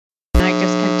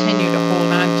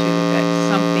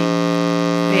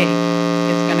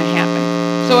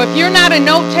So if you're not a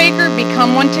note taker,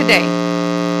 become one today.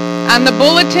 On the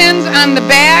bulletins, on the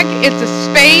bag, it's a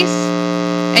space,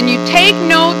 and you take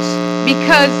notes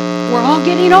because we're all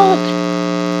getting old,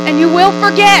 and you will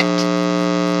forget.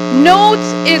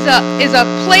 Notes is a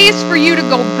place for you to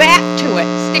go back to it.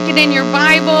 Stick it in your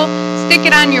Bible, stick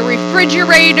it on your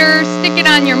refrigerator, stick it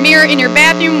on your mirror in your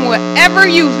bathroom, wherever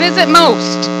you visit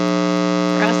most.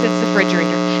 For us, it's the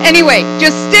refrigerator. Anyway,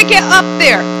 just stick it up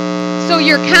there so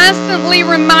you're constantly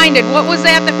reminded. What was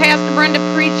that Pastor Brenda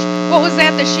preached? What was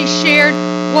that she shared?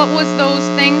 What was those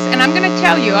things? And I'm going to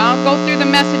tell you, I'll go through the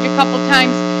message a couple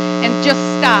times and just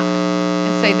stop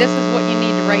and say, this is what you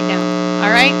need to write down.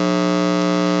 All right?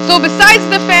 So besides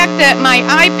the fact that my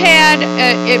iPad,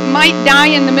 it might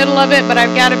die in the middle of it, but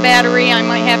I've got a battery. I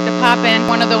might have to pop in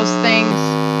one of those things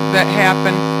that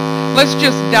happen. Let's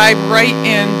just dive right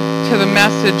into the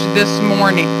message this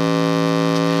morning.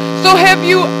 So have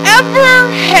you ever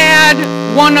had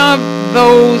one of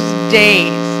those days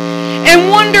and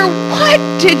wonder, what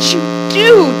did you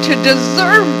do to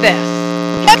deserve this?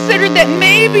 Consider that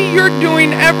maybe you're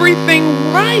doing everything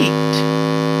right.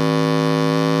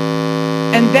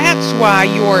 And that's why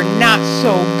your not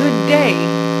so good day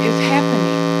is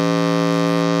happening.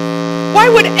 Why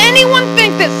would anyone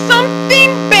think that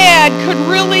something bad could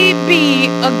really be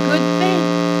a good thing?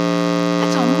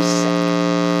 That's almost sick.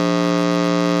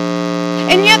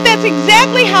 And yet that's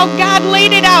exactly how God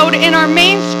laid it out in our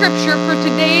main scripture for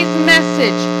today's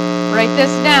message. Write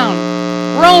this down.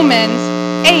 Romans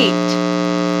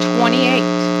 8:28.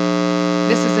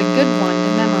 This is a good one to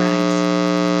memorize.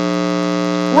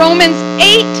 Romans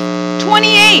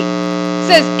 8:28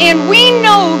 says, and we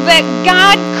know that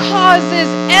God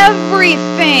causes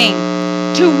everything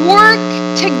to work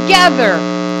together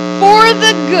for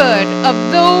the good of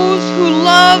those who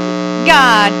love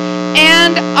God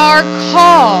and are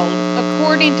called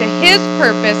according to His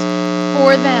purpose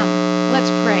for them. Let's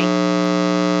pray.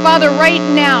 Father, right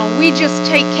now, we just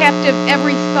take captive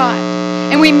every thought,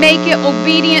 and we make it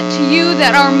obedient to you,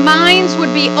 that our minds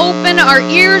would be open, our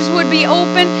ears would be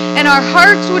open, and our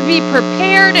hearts would be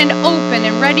prepared and open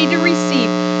and ready to receive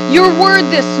your word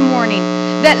this morning,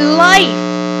 that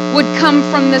life would come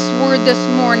from this word this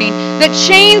morning, that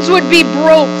chains would be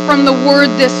broke from the word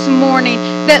this morning,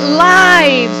 that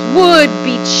lives would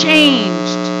be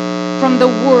changed from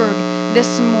the word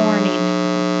this morning.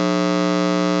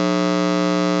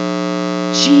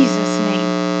 Jesus'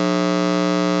 name.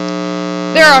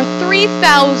 There are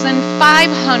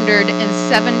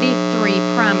 3,573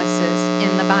 promises in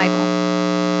the Bible.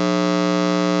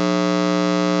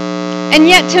 And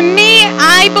yet to me,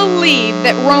 I believe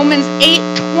that Romans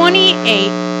 8:28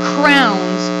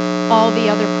 crowns all the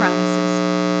other promises.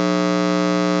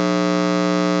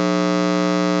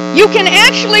 You can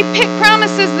actually pick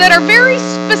promises that are very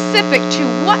specific to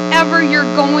whatever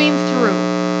you're going through.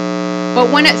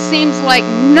 But when it seems like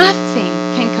nothing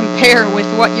can compare with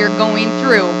what you're going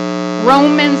through,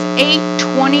 Romans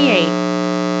 8:28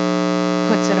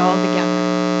 puts it all together.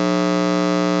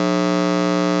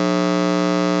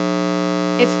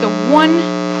 It's the one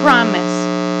promise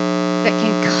that can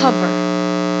cover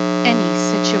any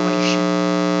situation.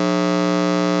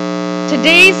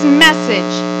 Today's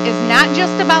message is not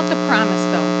just about the promise,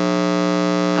 though.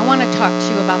 I want to talk to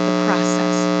you about the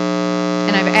process.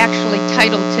 And I've actually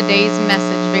titled today's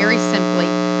message very simply,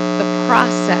 The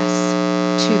Process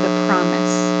to the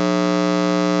Promise.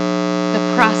 The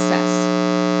process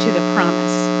to the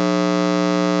promise.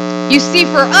 You see,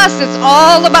 for us, it's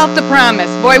all about the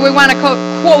promise. Boy, we want to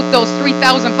quote those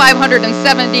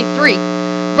 3,573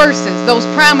 verses, those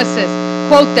promises.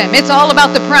 Quote them. It's all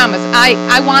about the promise.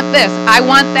 I want this. I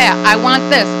want that. I want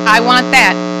this. I want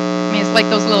that. I mean, it's like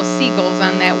those little seagulls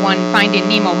on that one Finding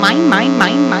Nemo. Mine, mine,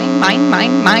 mine, mine, mine,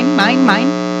 mine, mine, mine, mine.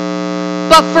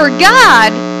 But for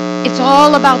God, it's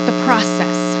all about the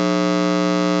process.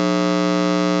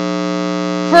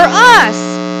 For us,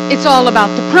 it's all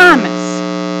about the promise.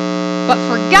 But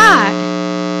for God,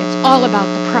 it's all about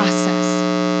the process.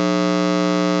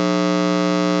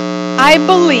 I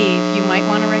believe, you might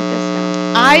want to write this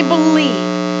down, I believe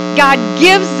God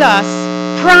gives us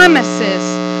promises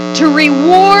to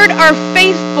reward our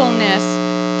faithfulness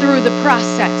through the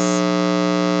process.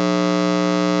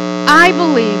 I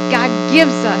believe God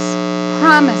gives us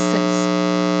promises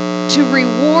to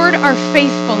reward our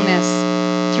faithfulness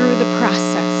through the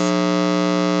process.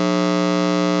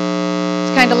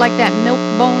 It's kind of like that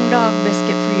milk-bone dog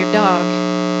biscuit for your dog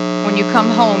when you come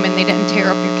home and they didn't tear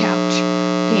up your couch,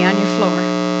 pee on your floor,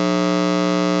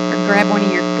 or grab one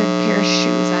of your good pair of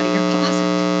shoes out of your closet.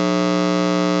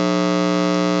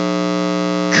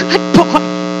 Good boy.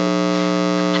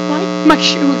 I like my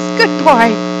shoes. Good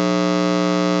boy.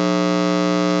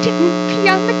 didn't pee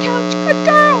on the couch. Good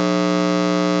girl.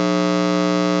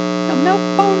 The milk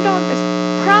bone dog is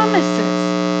promises.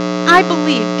 I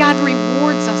believe God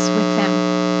rewards us with them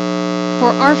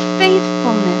for our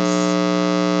faithfulness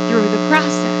through the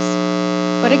process.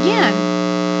 But again,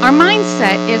 our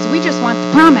mindset is we just want the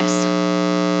promise.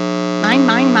 Mine,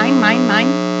 mine, mine, mine, mine.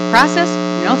 Process?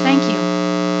 No, thank you.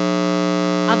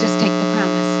 I'll just take the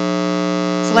promise.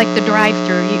 It's like the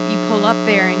drive-thru. You pull up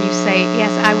there and you say,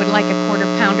 yes, I would like a 1/4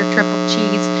 pounder triple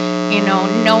cheese,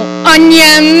 no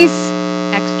onions,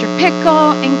 extra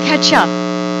pickle, and ketchup.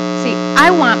 See,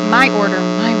 I want my order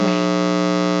my way.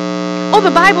 Oh,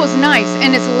 the Bible's nice,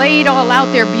 and it's laid all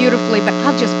out there beautifully, but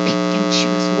I'll just pick and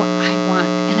choose what I want.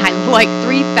 And I like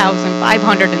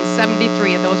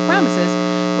 3,573 of those promises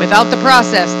without the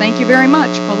process. Thank you very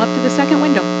much. Pull up to the second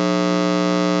window.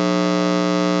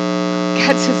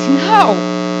 God says, no.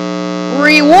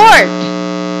 Reward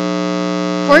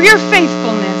for your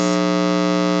faithfulness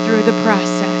through the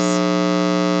process.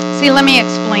 See, let me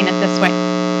explain it this way.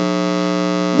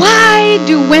 Why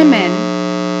do women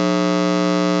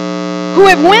who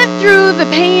have went through the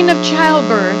pain of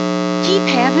childbirth keep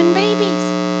having babies?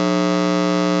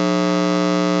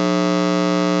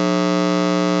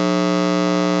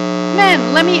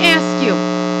 Men, let me ask you.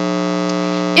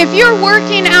 If you're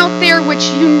working out there, which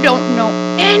you don't know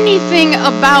anything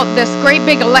about this great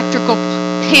big electrical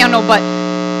panel, but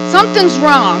something's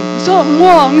wrong, so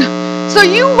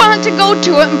you want to go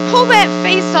to it and pull that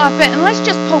face off it, and let's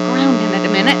just poke around in it a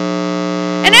minute.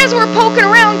 And as we're poking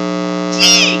around,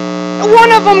 gee,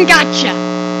 one of them got you.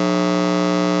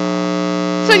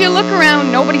 So you look around,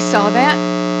 nobody saw that.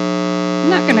 I'm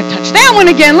not going to touch that one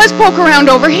again. Let's poke around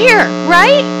over here,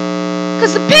 right?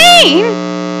 Because the pain,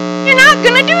 you're not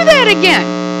going to do that again.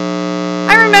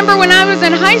 I remember when I was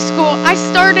in high school, I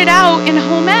started out in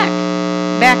home ec.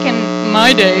 Back in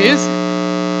my days,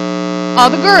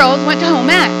 all the girls went to home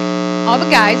ec. All the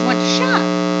guys went to shop.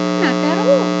 I'm not that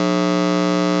old.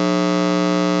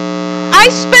 I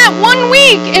spent 1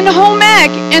 week in home ec,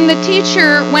 and the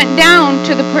teacher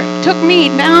took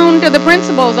me down to the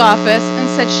principal's office and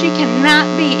said she cannot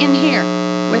be in here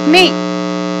with me.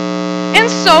 And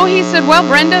so he said, well,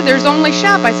 Brenda, there's only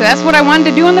shop. I said, that's what I wanted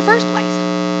to do in the first place.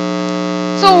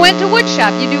 So I went to wood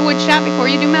shop. You do wood shop before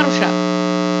you do metal shop.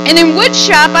 And in wood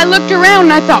shop, I looked around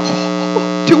and I thought,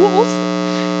 tools?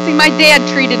 See, my dad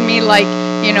treated me like,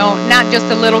 not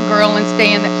just a little girl and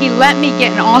staying there. He let me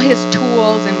get in all his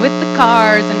tools and with the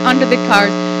cars and under the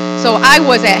cars. So I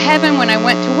was at heaven when I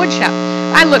went to wood shop.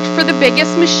 I looked for the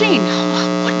biggest machine. Oh,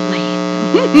 wood lathe.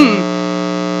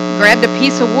 Grabbed a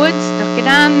piece of wood, stuck it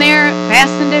on there,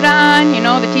 fastened it on.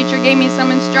 The teacher gave me some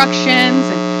instructions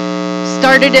and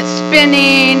started it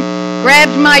spinning,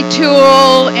 grabbed my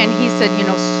tool, and he said,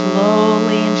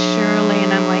 slowly and surely. And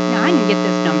I'm like, no, I can get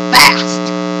this done fast.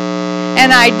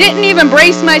 And I didn't even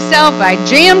brace myself. I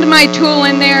jammed my tool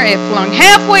in there. It flung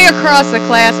halfway across the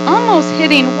class, almost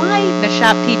hitting, why the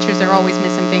shop teachers are always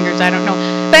missing fingers, I don't know.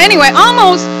 But anyway,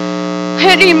 almost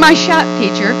hitting my shop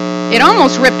teacher. It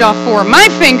almost ripped off 4 of my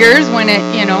fingers when it,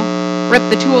 ripped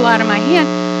the tool out of my hand.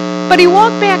 But he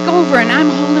walked back over, and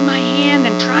I'm holding my hand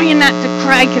and trying not to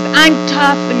cry because I'm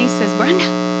tough. And he says, Brenda.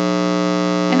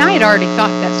 And I had already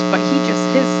thought this, but his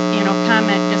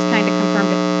comment just kind of confirmed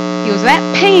it. He goes, that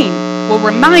pain will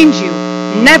remind you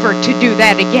never to do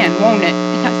that again, won't it?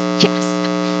 And I said, yes.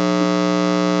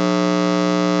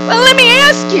 Well, let me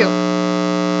ask you.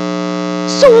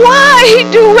 So why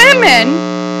do women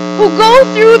who go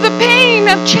through the pain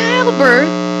of childbirth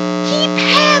keep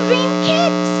having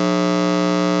kids?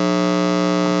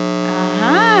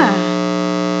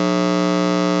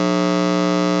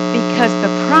 Because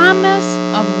the promise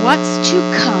of what's to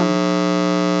come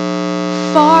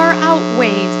far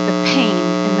outweighs the pain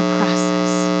in the process.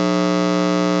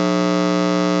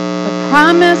 The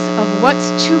promise of what's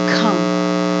to come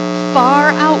far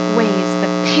outweighs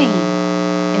the pain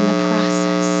in the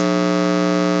process.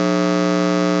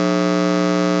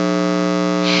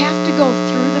 Have to go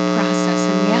through the process,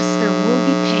 and yes, there will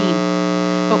be pain.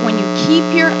 But when you keep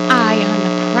your eye on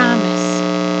the promise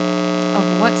of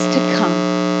what's to come,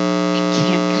 it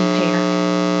can't compare.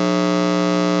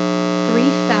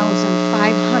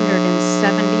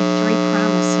 3,573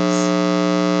 promises.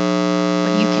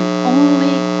 But you can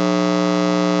only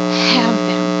have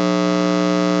them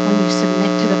when you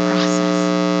submit to the process.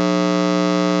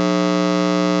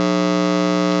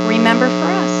 Remember,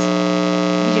 for us,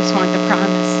 we just want the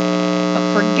promise. But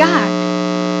for God,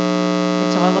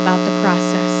 it's all about the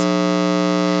process.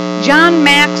 John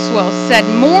Maxwell said,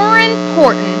 more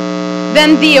important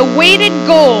than the awaited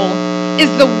goal is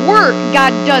the work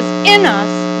God does in us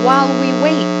while we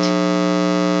wait.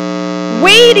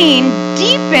 Waiting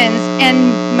deepens and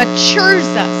matures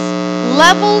us,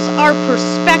 levels our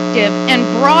perspective, and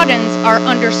broadens our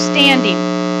understanding.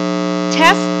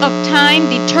 Tests of time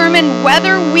determine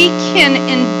whether we can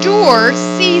endure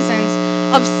seasons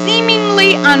of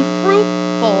seemingly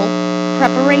unfruitful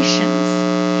preparations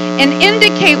and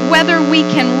indicate whether we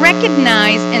can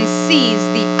recognize and seize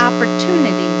the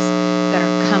opportunities that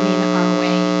are coming our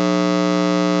way.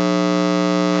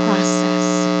 Process.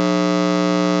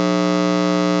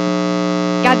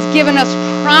 God's given us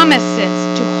promises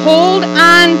to hold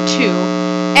on to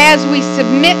as we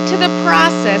submit to the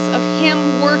process of Him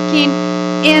working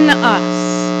in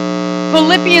us.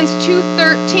 Philippians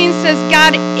 2:13 says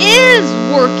God is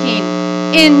working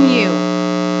in you,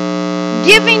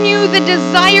 giving you the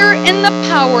desire and the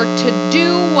power to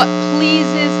do what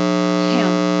pleases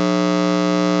Him.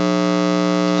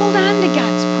 Hold on to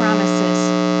God's promises.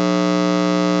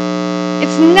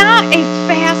 It's not a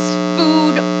fast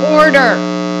food order.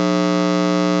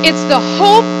 It's the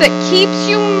hope that keeps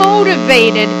you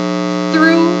motivated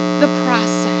through the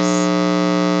process.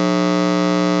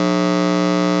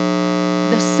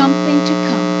 The something to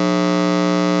come.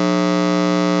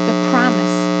 The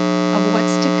promise of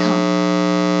what's to come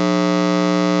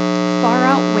far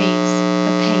outweighs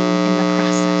the pain in the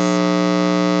process.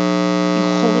 You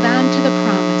hold on to the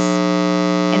promise,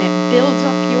 and it builds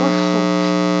up your hope,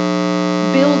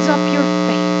 builds up your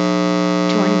faith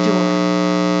to endure.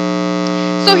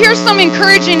 So here's some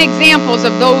encouraging examples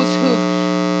of those who've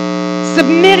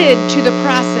submitted to the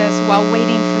process while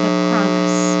waiting for the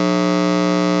promise.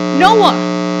 Noah.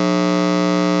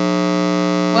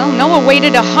 Well, Noah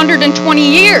waited 120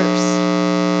 years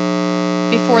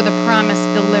before the promised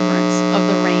deliverance of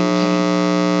the rain came.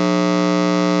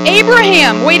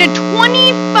 Abraham waited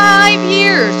 25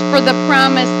 years for the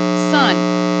promised son.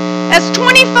 That's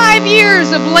 25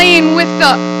 years of laying with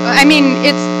the,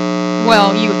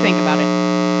 you think about it.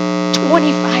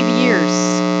 25 years.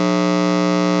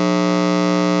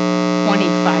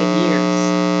 25 years.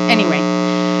 Anyway,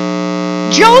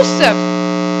 Joseph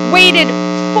waited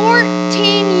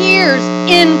 14 years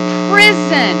in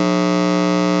prison.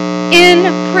 In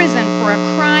prison for a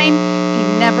crime he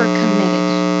never committed.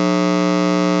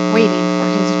 Waiting for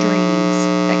his dreams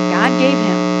that God gave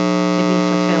him to be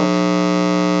fulfilled.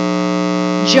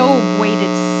 Job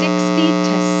waited 60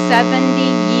 to 70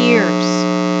 years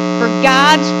for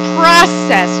God's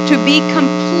process to be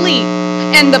complete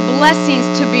and the blessings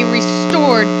to be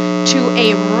restored to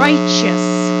a righteous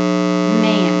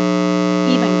man.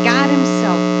 Even God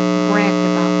himself bragged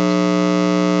about it.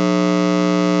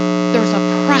 There's a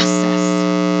process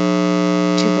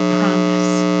to the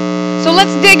promise. So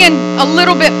let's dig in a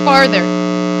little bit farther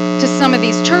to some of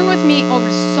these. Turn with me over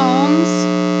to Psalms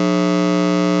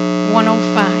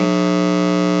 105.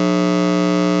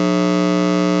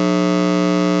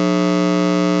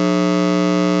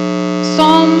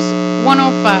 Psalms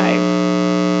 105.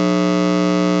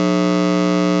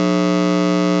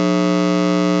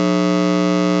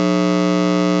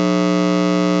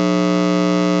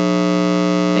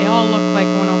 They all look like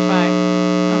 105.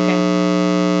 Okay.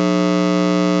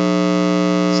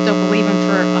 Still believing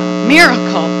for a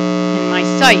miracle in my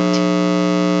sight.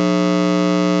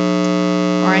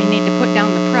 Or I need to put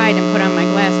down the pride and put on my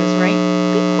glasses, right?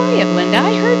 Be quiet, Linda.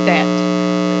 I heard that.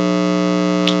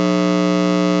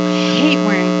 I hate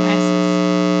wearing glasses.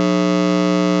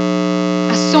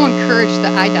 I was so encouraged the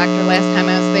eye doctor last time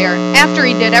I was there. After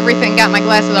he did everything, got my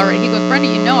glasses already, he goes, Brenda,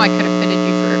 you know I could have fitted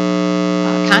you for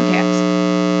contacts.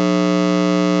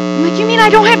 I'm like, you mean I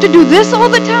don't have to do this all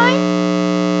the time?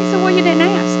 He said, well, you didn't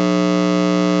ask.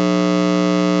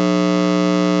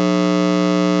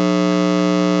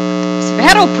 I said,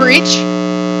 that'll preach.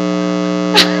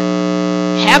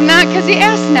 Have not because you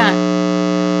ask not.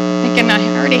 Thinking I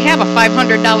already have a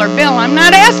 $500 bill. I'm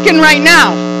not asking right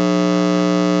now.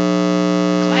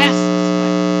 Glasses.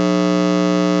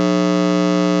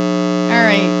 All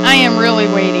right, I am really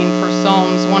waiting for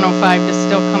Psalms 105 to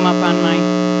still come up on my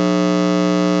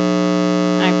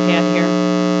iPad here.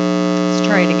 Let's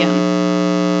try it again.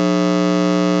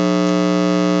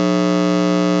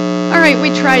 All right, we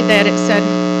tried that. It said,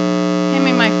 hand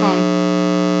me my phone.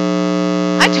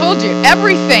 I told you,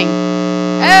 everything,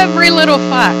 every little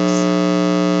fox.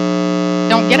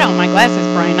 Don't get out my glasses,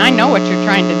 Brian. I know what you're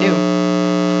trying to do.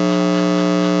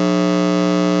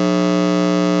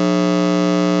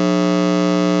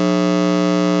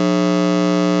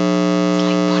 It's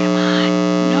like, put them on.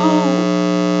 No.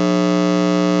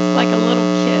 It's like a little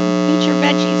kid. Eat your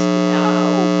veggies. No.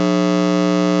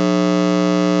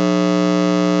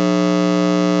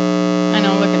 I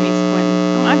know, look at me squinting.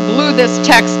 Oh, I blew this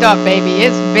text up, baby.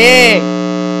 It's big.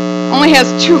 Only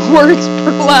has 2 words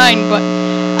per line, but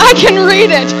I can read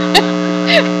it.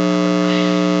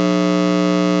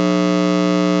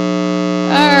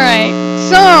 All right.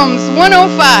 Psalms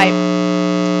 105.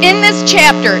 In this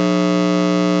chapter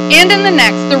and in the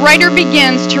next, the writer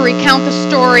begins to recount the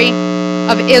story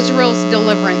of Israel's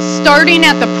deliverance, starting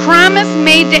at the promise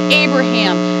made to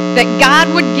Abraham that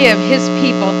God would give his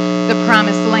people the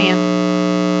promised land.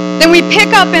 Then we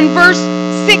pick up in verse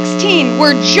 16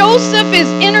 where Joseph is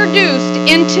introduced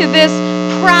into this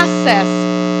process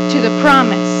to the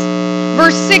promise.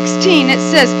 Verse 16, it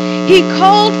says, he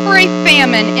called for a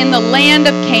famine in the land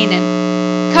of Canaan,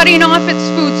 cutting off its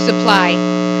food supply.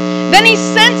 Then he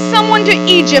sent someone to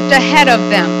Egypt ahead of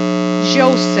them,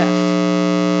 Joseph,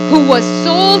 who was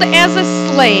sold as a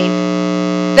slave.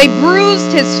 They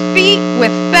bruised his feet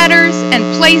with fetters and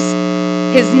placed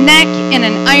his neck in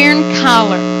an iron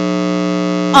collar,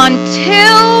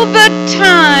 until the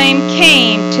time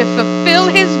came to fulfill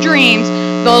his dreams.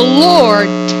 The Lord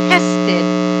tested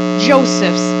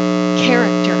Joseph's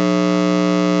character.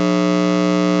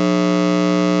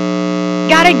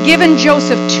 God had given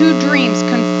Joseph 2 dreams,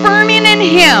 confirming in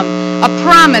him a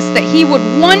promise that he would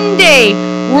one day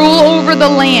rule over the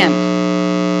land.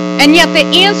 And yet the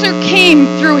answer came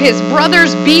through his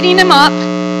brothers beating him up,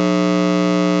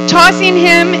 tossing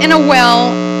him in a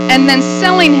well, and then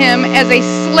selling him as a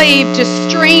slave to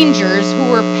strangers who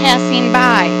were passing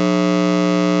by.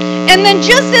 And then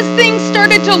just as things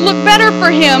started to look better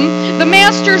for him, the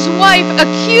master's wife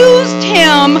accused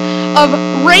him of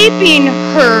raping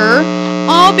her,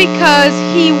 all because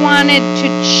he wanted to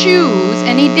choose,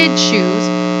 and he did choose,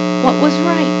 what was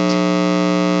right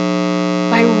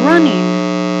by running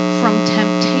from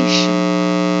temptation.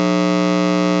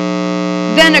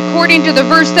 Then, according to the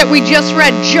verse that we just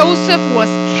read, Joseph was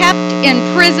kept in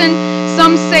prison,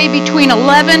 some say between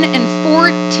 11 and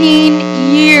 14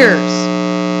 years,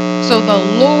 so the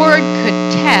Lord could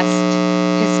test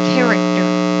his character.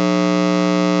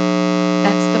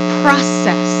 That's the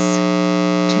process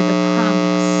to the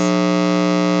promise.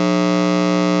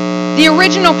 The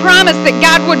original promise that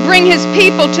God would bring his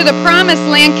people to the promised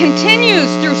land continues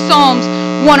through Psalms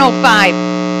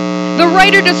 105. The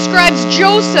writer describes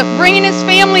Joseph bringing his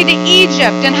family to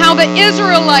Egypt and how the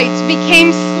Israelites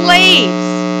became slaves.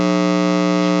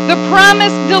 The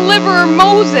promised deliverer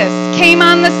Moses came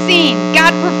on the scene.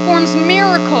 God performs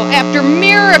miracle after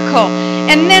miracle.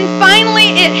 And then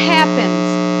finally it happens.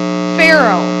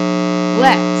 Pharaoh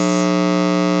lets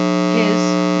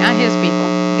not his people,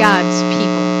 God's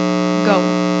people go.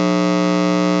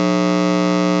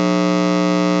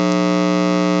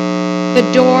 The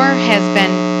door has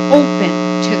been open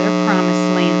to their promised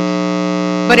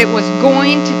land, but it was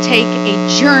going to take a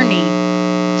journey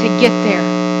to get there.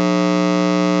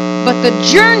 But the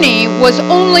journey was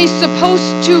only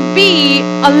supposed to be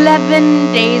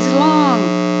 11 days long.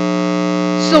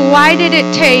 So why did it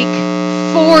take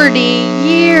 40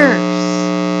 years?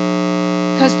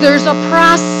 Because there's a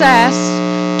process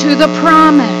to the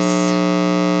promise.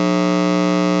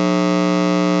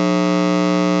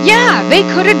 Yeah, they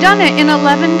could have done it in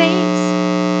 11 days,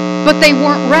 but they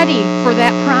weren't ready for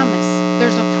that promise.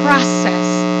 There's a process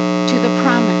to the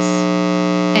promise,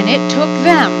 and it took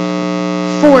them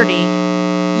 40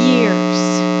 years.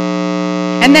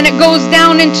 And then it goes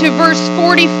down into verse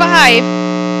 45.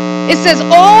 It says,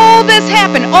 all this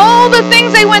happened, all the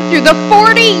things they went through, the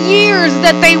 40 years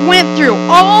that they went through,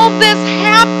 all this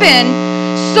happened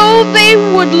so they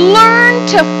would learn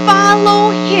to follow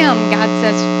him. God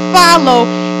says, follow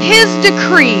his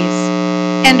decrees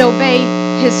and obey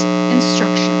his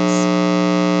instructions.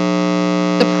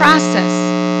 The process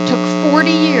took 40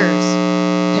 years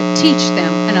to teach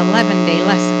them an 11-day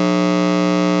lesson.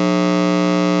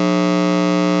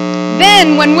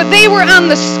 Then, when they were on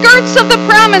the skirts of the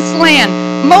promised land,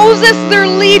 Moses, their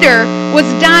leader, was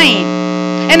dying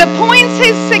and appoints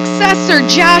his successor,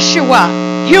 Joshua.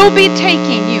 He'll be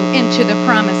taking you into the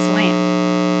promised land.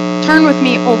 Turn with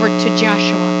me over to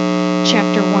Joshua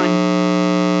chapter 1.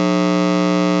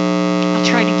 I'll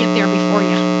try to get there before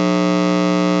you.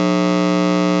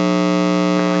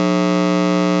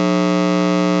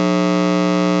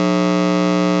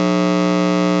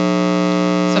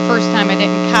 First time I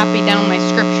didn't copy down my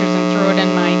scriptures and throw it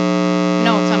in my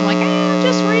notes. I'm like, I'll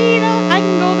just read. I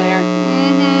can go there.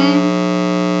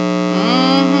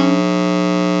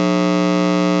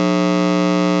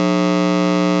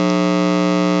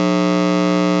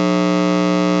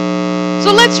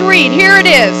 So let's read. Here it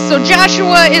is. So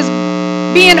Joshua is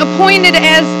being appointed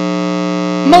as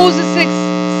Moses'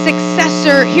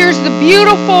 successor. Here's the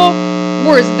beautiful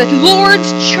words, the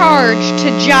Lord's charge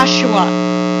to Joshua.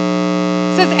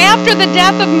 It says, after the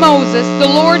death of Moses, the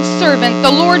Lord's servant, the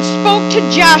Lord spoke to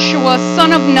Joshua,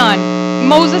 son of Nun,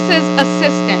 Moses'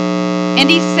 assistant. And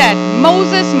he said,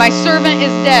 Moses, my servant,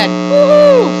 is dead.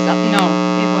 Woo-hoo! No,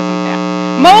 it wasn't that.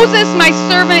 Moses, my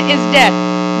servant, is dead.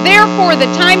 Therefore, the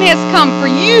time has come for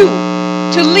you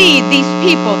to lead these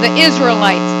people, the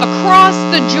Israelites, across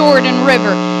the Jordan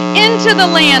River into the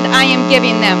land I am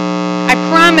giving them. I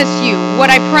promise you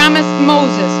what I promised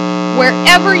Moses.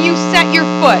 Wherever you set your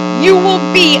foot, you will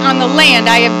be on the land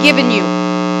I have given you.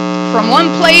 From one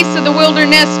place of the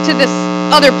wilderness to this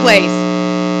other place.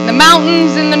 The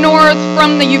mountains in the north,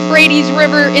 from the Euphrates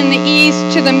River in the east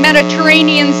to the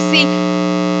Mediterranean Sea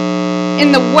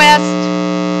in the west,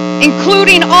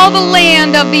 including all the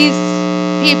land of these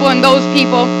people and those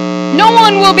people. No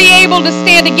one will be able to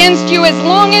stand against you as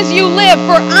long as you live,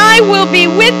 for I will be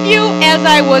with you as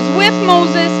I was with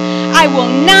Moses. I will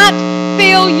not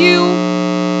fail you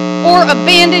or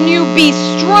abandon you. Be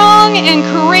strong and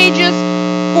courageous,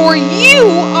 for you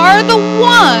are the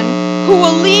one who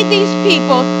will lead these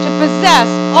people to possess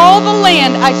all the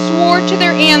land I swore to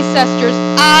their ancestors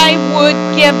I would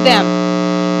give them.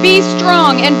 Be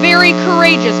strong and very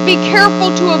courageous. Be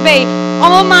careful to obey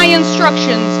all my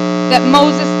instructions that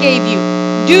Moses gave you.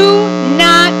 Do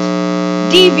not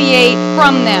deviate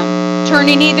from them,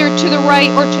 turning either to the right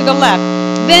or to the left.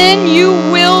 Then you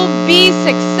will be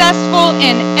successful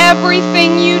in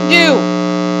everything you do.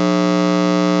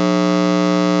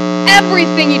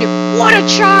 Everything you do. What a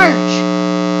charge!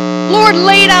 Lord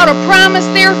laid out a promise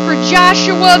there for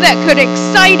Joshua that could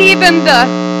excite even the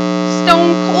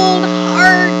stone cold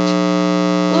heart,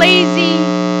 lazy,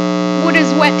 wood is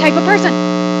wet type of person.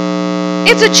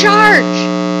 It's a charge.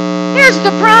 Here's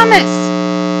the promise.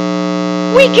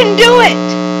 We can do it.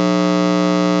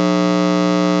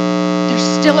 There's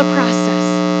still a process.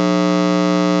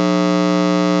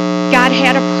 God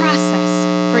had a process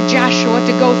for Joshua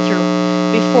to go through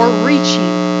before reaching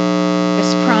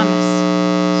this promise.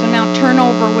 So now turn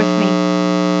over with me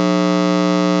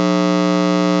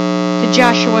to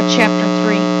Joshua chapter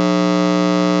 3.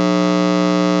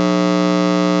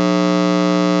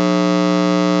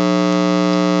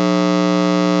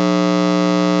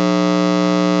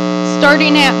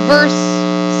 Starting at verse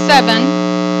 7.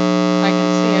 I can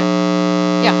see it.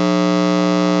 Yeah.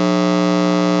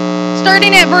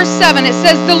 Starting at verse 7, it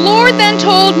says, The Lord then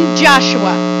told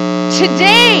Joshua,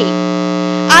 Today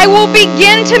I will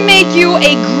begin to make you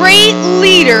a great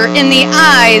leader in the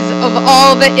eyes of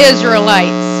all the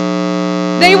Israelites.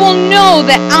 They will know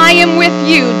that I am with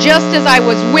you just as I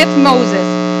was with Moses.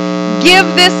 Give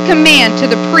this command to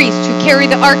the priests who carry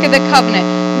the Ark of the Covenant.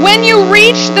 When you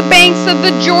reach the banks of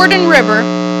the Jordan River,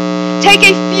 take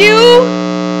a few,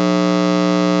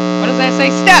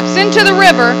 steps into the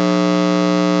river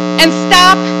and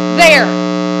stop there.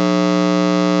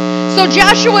 So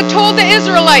Joshua told the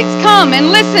Israelites, Come and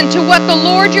listen to what the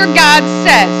Lord your God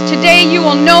says. Today you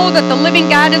will know that the living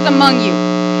God is among you.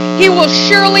 He will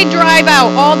surely drive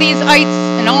out all these ites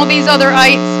and all these other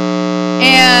ites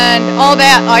and all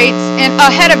that ites and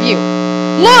ahead of you.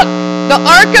 Look, the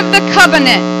Ark of the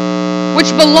Covenant, which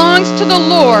belongs to the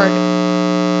Lord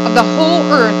of the whole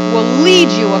earth, will lead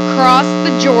you across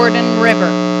the Jordan River.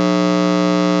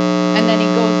 And then he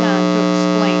goes on to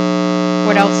explain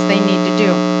what else they need to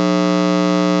do.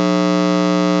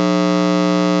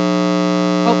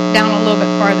 Oh, down a little bit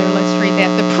farther, let's read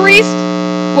that. The priest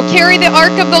will carry the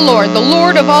Ark of the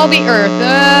Lord of all the earth.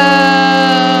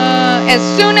 As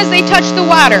soon as they touch the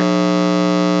water,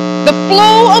 the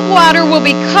flow of water will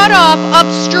be cut off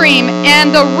upstream,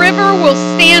 and the river will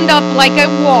stand up like a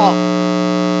wall.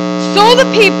 So the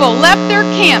people left their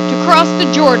camp to cross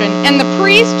the Jordan, and the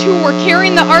priests who were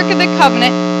carrying the Ark of the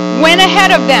Covenant went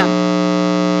ahead of them.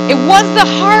 It was the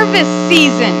harvest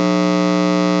season,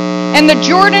 and the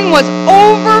Jordan was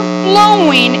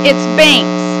overflowing its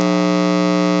banks.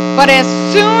 But as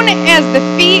soon as the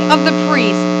feet of the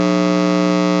priests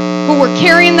who were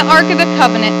carrying the Ark of the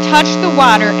Covenant touched the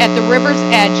water at the river's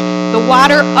edge, the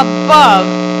water above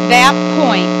that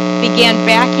point began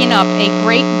backing up a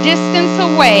great distance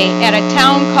away at a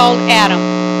town called Adam,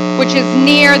 which is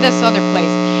near this other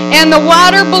place. And the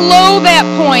water below that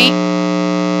point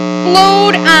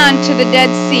flowed on to the Dead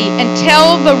Sea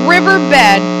until the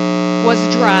riverbed was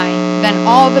dry. Then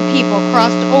all the people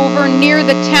crossed over near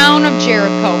the town of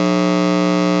Jericho.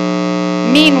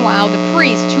 Meanwhile, the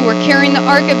priests who were carrying the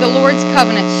Ark of the Lord's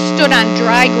Covenant stood on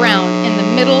dry ground in the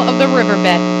middle of the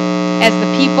riverbed. As the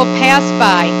people passed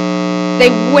by,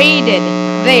 they waited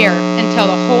there until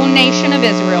the whole nation of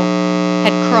Israel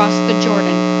had crossed the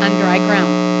Jordan on dry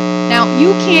ground. Now,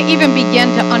 you can't even begin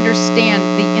to understand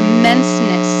the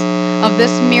immenseness of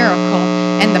this miracle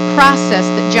and the process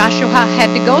that Joshua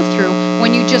had to go through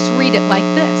when you just read it like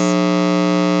this.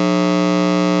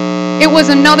 It was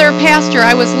another pastor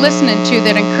I was listening to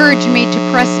that encouraged me to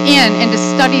press in and to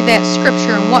study that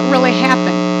scripture and what really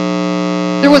happened.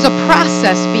 There was a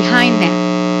process behind that.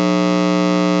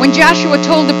 When Joshua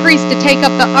told the priest to take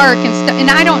up the ark, and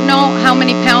I don't know how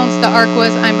many pounds the ark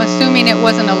was. I'm assuming it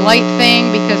wasn't a light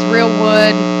thing because real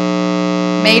wood,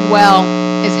 made well,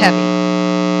 is heavy.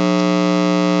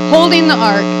 Holding the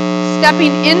ark,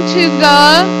 stepping into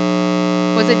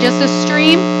was it just a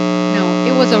stream? No,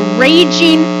 it was a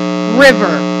raging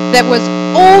river that was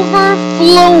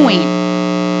overflowing.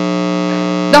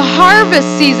 The harvest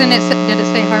season, did it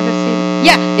say harvest season?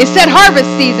 Yeah, it said harvest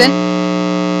season.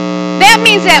 That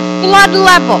means at flood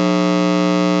level.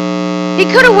 He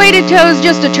could have waited till it was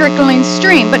just a trickling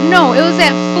stream, but no, it was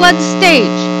at flood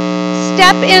stage.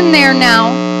 Step in there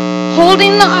now,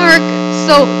 holding the ark.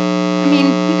 So,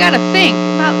 you got to think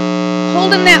about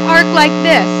holding that ark like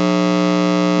this.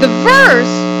 The verse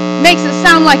makes it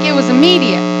sound like it was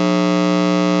immediate.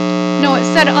 No, it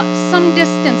said some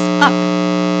distance up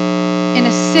in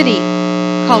a city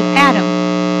called Adam.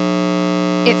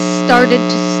 It started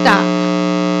to stop.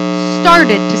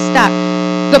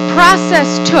 The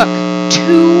process took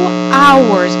 2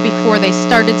 hours before they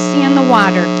started seeing the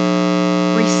water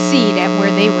recede at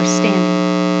where they were standing.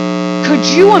 Could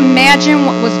you imagine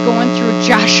what was going through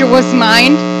Joshua's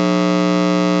mind?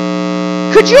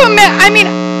 Could you imagine?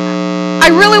 I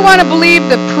really want to believe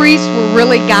the priests were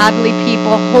really godly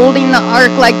people holding the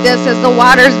ark like this as the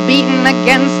water's beating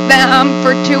against them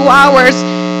for 2 hours.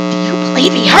 Do you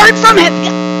believe he heard from it?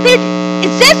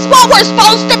 Is this what we're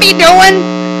supposed to be doing?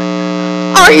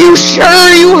 Are you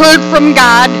sure you heard from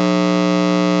God?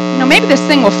 Maybe this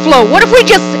thing will float. What if we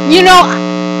just, 2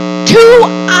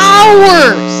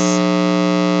 hours?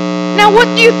 Now, what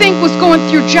do you think was going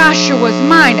through Joshua's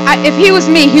mind? If he was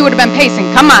me, he would have been pacing.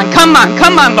 Come on,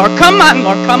 Lord. Come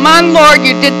on, Lord.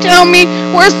 You did tell me.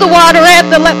 Where's the water at?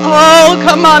 Oh,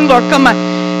 come on, Lord. Come on.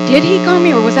 Did he call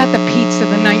me, or was that the pizza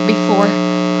the night before?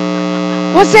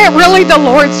 Was that really the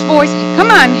Lord's voice?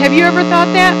 Come on, have you ever thought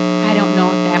that? I don't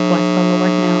know if that was the Lord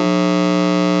now.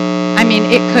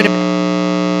 It could have been.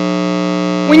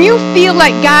 When you feel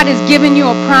like God has given you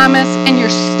a promise and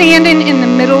you're standing in the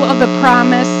middle of the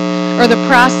promise or the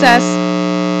process,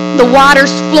 the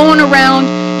water's flowing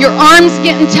around, your arms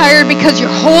getting tired because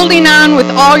you're holding on with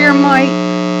all your might,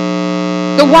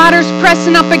 the water's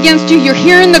pressing up against you, you're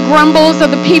hearing the grumbles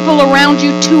of the people around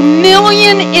you. 2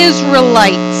 million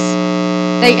Israelites,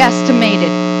 they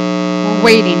estimated, were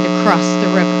waiting to cross the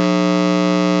river.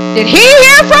 Did he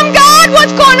hear from God?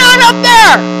 What's going on up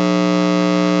there?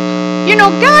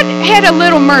 God had a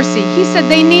little mercy. He said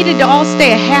they needed to all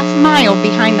stay a half mile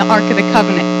behind the Ark of the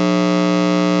Covenant.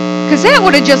 Because that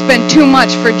would have just been too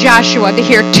much for Joshua to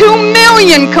hear 2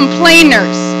 million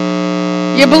complainers.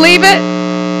 You believe it?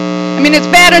 It's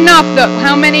bad enough that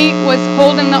how many was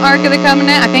holding the Ark of the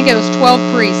Covenant? I think it was 12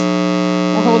 priests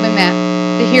were holding that.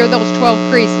 To hear those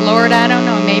 12 priests, Lord, I don't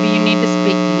know, maybe you need to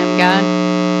speak to him, God.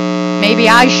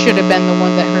 Maybe I should have been the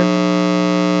one that heard.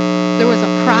 There was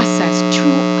a process, 2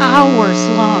 hours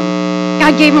long.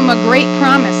 God gave him a great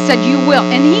promise, said you will.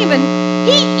 And he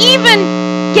even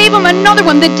gave him another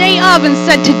one the day of and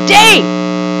said, today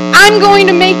I'm going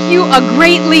to make you a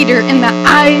great leader in the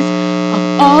eyes of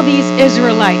all these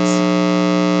Israelites.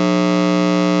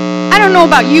 I don't know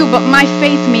about you, but my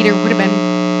faith meter would have been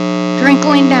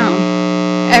trickling down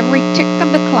every tick of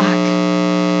the clock.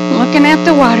 Looking at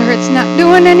the water, it's not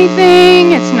doing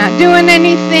anything.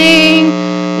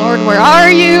 Lord, where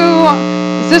are you?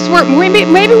 Is this where,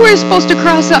 maybe we're supposed to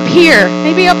cross up here.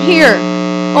 Maybe up here,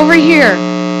 over here.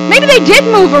 Maybe they did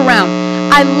move around.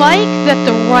 I like that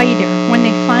the writer, when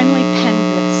they finally penned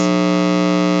this,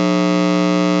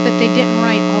 that they didn't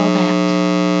write all that.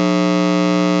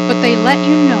 But they let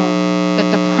you know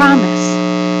that the promise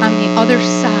on the other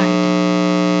side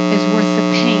is worth the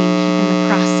pain in the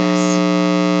process.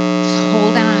 Just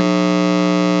hold on.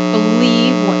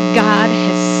 Believe what God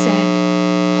has said.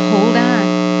 Hold on.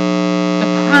 The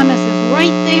promise is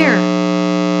right there.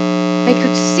 They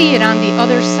could see it on the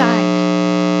other side.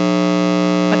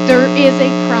 But there is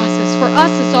a process. For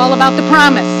us, it's all about the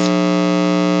promise.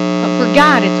 But for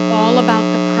God, it's all about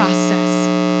the process.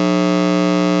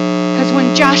 Because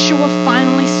when Joshua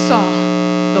finally saw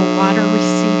the water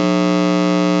receding,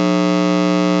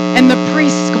 and the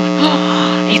priest's going,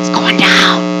 oh, it's going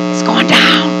down. It's going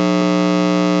down.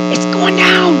 It's going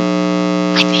down.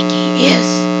 I think he is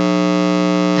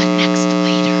the next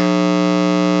leader.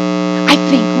 I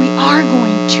think we are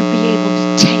going to be able to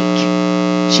take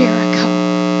Jericho.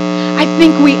 I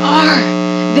think we are.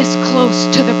 this close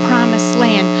to the promised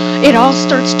land, it all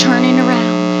starts turning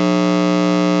around.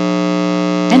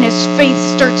 And his faith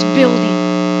starts building.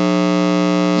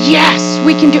 Yes,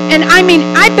 we can do. And I mean,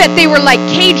 I bet they were like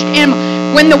caged animals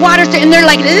when the water's there, and they're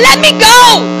like, let me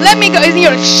go, let me go. You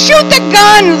know, shoot the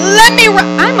gun, let me run.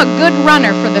 I'm a good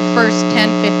runner for the first 10,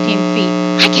 15 feet.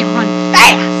 I can run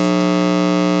fast.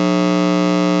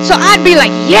 So I'd be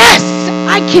like, yes,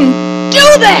 I can do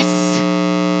this.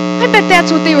 I bet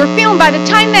that's what they were feeling. By the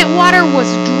time that water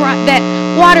was dry, that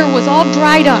water was all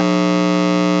dried up.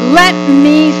 Let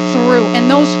me through. And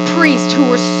those priests who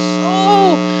were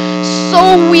so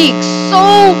weak,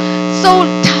 so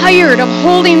tired of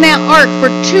holding that ark for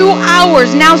 2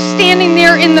 hours, now standing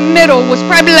there in the middle, was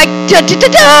probably like,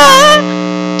 da-da-da-da-da,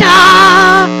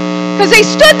 because they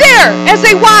stood there as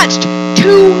they watched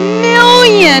 2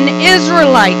 million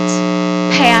Israelites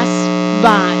pass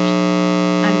by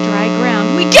on dry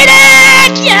ground. We did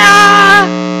it! Yeah!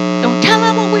 Don't tell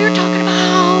them what we were talking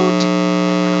about.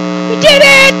 We did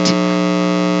it!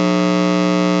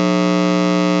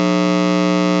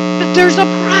 But there's a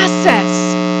process.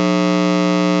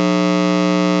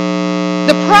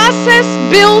 The process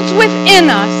builds within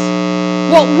us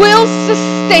what will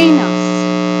sustain us.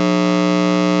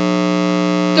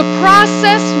 The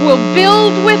process will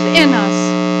build within us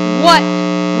what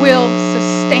will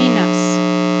sustain us.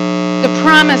 The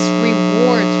promise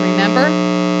rewards, remember,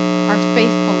 our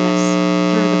faithfulness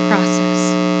through the process.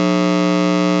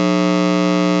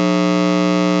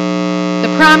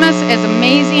 The promise, as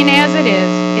amazing as it is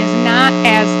not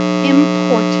as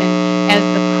important as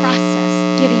the process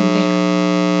getting there.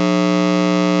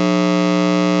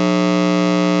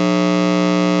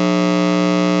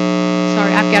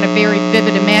 Sorry, I've got a very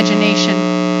vivid imagination.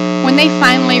 When they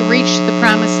finally reached the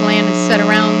promised land and sat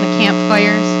around the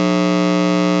campfires,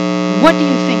 what do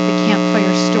you think the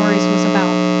campfire stories was about?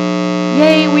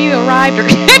 Yay, we arrived. Or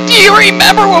do you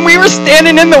remember when we were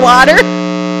standing in the water?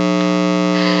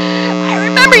 I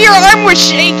remember your arm was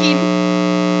shaking.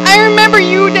 I remember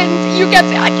you kept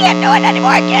saying, I can't do it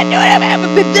anymore, I can't do it anymore.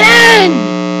 But then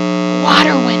the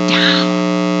water went down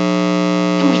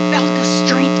and we felt the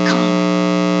strength come.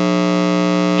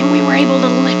 And we were able to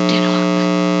lift it up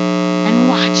and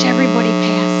watch everybody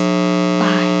pass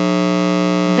by.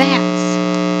 That's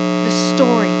the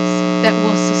stories that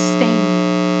will sustain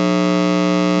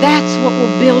you. That's what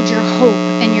will build your hope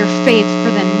and your faith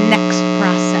for the next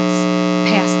process,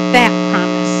 past that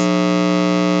promise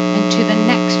and to the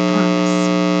next promise.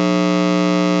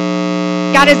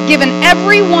 God has given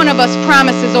every one of us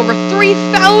promises, over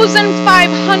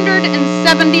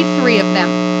 3,573 of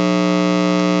them.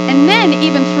 And then,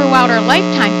 even throughout our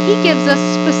lifetime, He gives us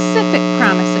specific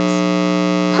promises,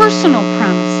 personal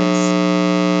promises.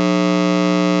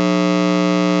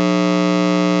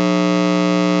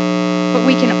 But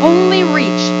we can only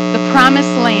reach the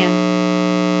promised land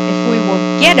if we will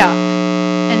get up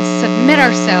and submit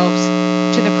ourselves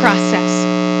to the process.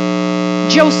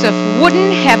 Joseph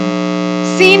wouldn't have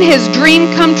seen his dream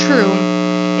come true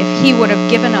if he would have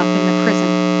given up in the prison.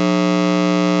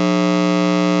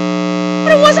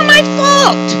 But it wasn't my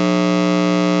fault.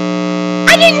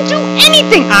 I didn't do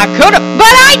anything. I could have,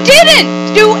 but I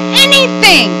didn't do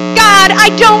anything. God,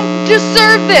 I don't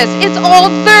deserve this. It's all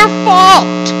their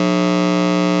fault.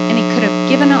 And he could have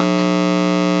given up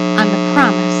on the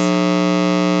promise.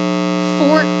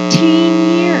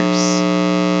 14 years.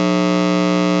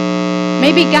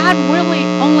 Maybe God really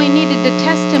only needed to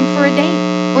test him for a day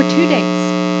or 2 days.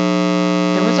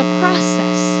 There was a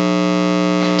process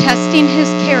of testing his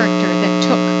character that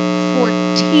took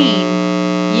 14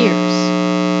 years.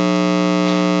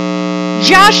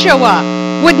 Joshua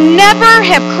would never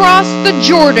have crossed the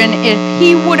Jordan if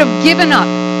he would have given up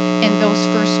in those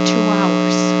first 2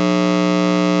 hours.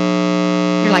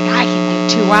 You're like, I can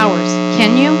do 2 hours.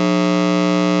 Can you?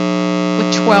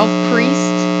 With 12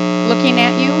 priests looking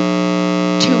at you?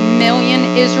 2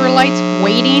 million Israelites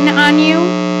waiting on you?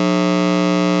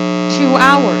 2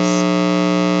 hours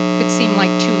could seem like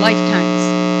 2 lifetimes.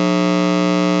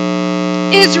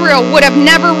 Israel would have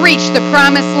never reached the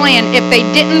promised land if they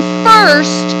didn't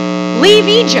first leave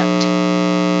Egypt.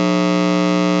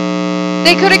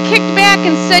 They could have kicked back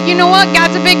and said, you know what,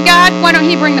 God's a big God. Why don't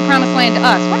He bring the promised land to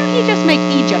us? Why don't He just make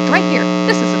Egypt right here?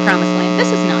 This is the promised land. This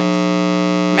is nice.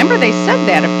 Remember, they said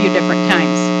that a few different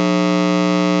times.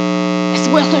 This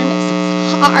wilderness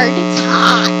is hard. It's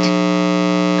hot.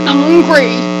 I'm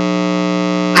hungry.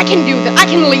 I can do that. I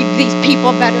can lead these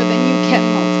people better than you can,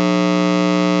 Moses.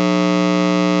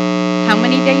 How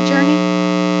many day journey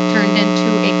turned into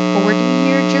a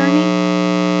 40-year journey?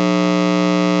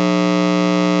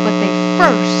 But they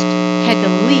first had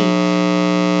to leave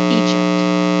Egypt.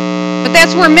 But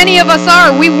that's where many of us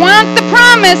are. We want the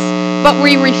promise, but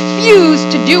we refuse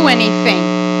to do anything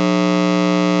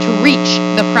to reach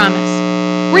the promise.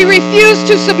 We refuse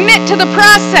to submit to the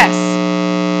process.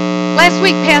 Last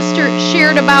week, Pastor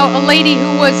shared about a lady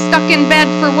who was stuck in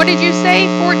bed for, what did you say,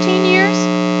 14 years?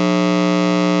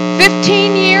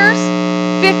 15 years?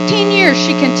 15 years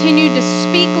she continued to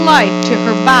speak life to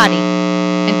her body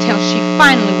until she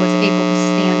finally was able to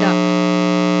stand up.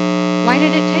 Why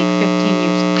did it take 15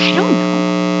 years? I don't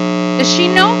know. Does she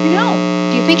know? No.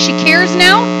 Do you think she cares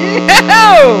now?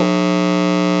 No!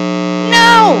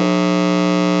 No!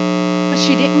 But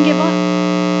she didn't give up.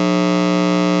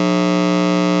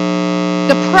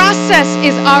 The process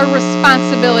is our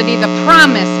responsibility. The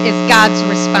promise is God's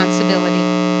responsibility.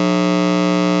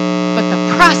 But the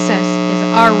process is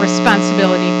our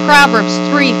responsibility. Proverbs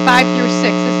 3, 5 through 6.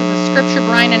 This is a scripture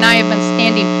Brian and I have been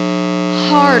standing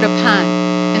hard upon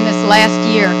in this last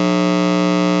year.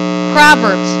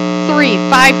 Proverbs 3,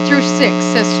 5 through 6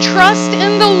 says, "Trust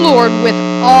in the Lord with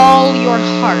all your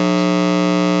heart,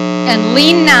 and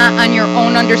lean not on your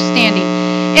own understanding.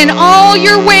 In all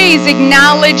your ways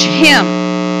acknowledge Him,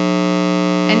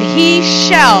 and He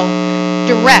shall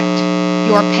direct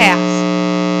your paths."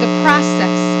 The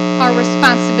process, our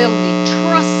responsibility.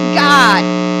 Trust God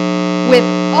with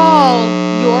all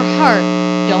your heart.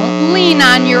 Don't lean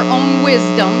on your own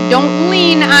wisdom. Don't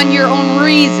lean on your own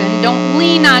reason. Don't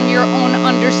lean on your own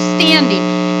understanding.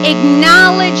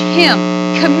 Acknowledge Him.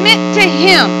 Commit to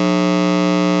Him.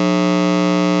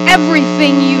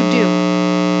 Everything you do.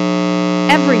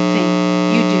 Everything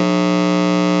you do.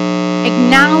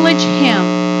 Acknowledge Him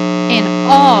in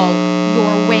all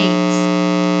your ways.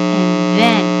 And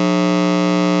then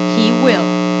He will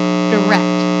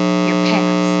direct your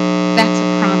paths. That's a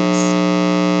promise.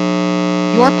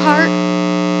 Your part,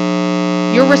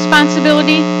 your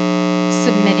responsibility,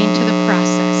 submitting to the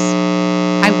process.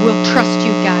 I will trust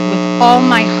you, God, with all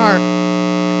my heart.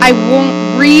 I won't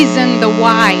reason the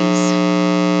whys.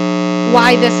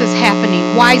 Why this is happening.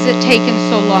 Why is it taking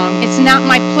so long? It's not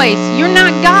my place. You're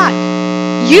not God.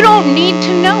 You don't need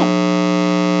to know.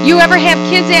 You ever have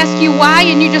kids ask you why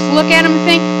and you just look at them and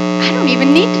think, I don't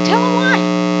even need to tell them why.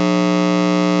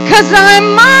 Because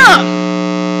I'm Mom.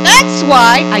 That's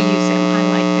why. I use that. I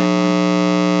like that one.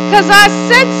 Because I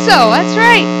said so. That's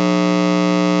right.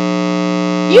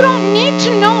 You don't need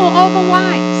to know all the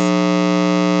whys.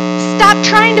 Stop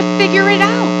trying to figure it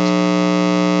out.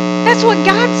 That's what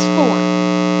God's for.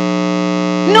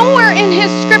 Nowhere in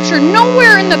His scripture,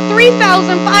 nowhere in the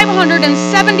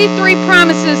 3,573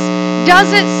 promises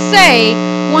does it say,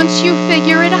 once you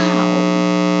figure it out,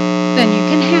 then you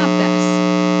can have this.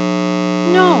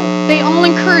 No, they all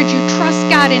encourage you, trust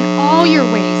God in all your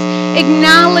ways.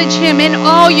 Acknowledge Him in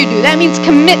all you do. That means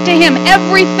commit to Him.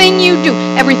 Everything you do,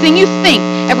 everything you think,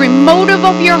 every motive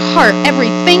of your heart,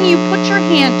 everything you put your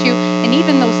hand to, and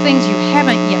even those things you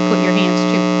haven't yet put your hands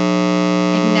to.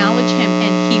 Acknowledge Him,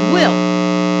 and He will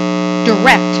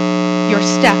direct your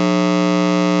step.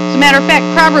 As a matter of fact,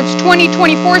 Proverbs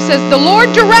 20:24 says, "The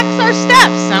Lord directs our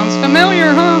steps." Sounds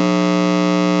familiar, huh?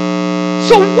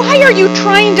 So why are you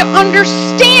trying to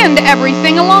understand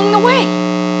everything along the way?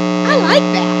 I like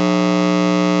that.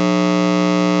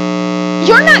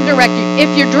 You're not directing.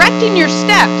 If you're directing your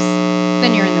steps,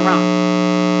 then you're in the wrong.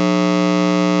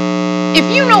 If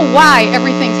you know why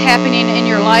everything's happening in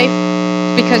your life,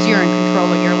 it's because you're in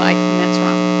control of your life, and that's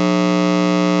wrong.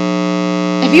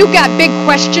 If you've got big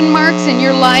question marks in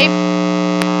your life,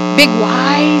 big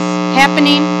whys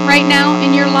happening right now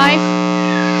in your life,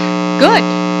 good.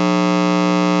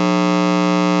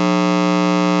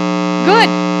 Good.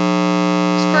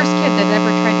 This first kid that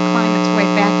ever tried to climb its way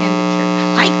back into church. I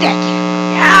like that kid.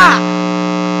 Yeah.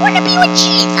 I want to be with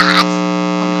Jesus.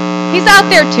 He's out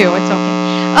there too. It's okay.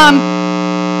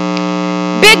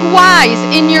 Big whys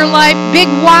in your life, big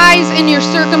whys in your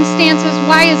circumstances.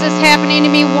 Why is this happening to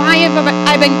me? Why have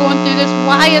I been going through this?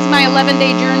 Why is my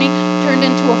 11-day journey turned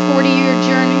into a 40-year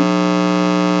journey?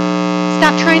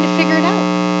 Stop trying to figure it out.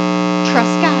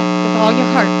 Trust God with all your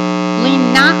heart.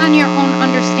 Lean not on your own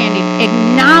understanding.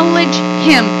 Acknowledge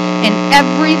Him in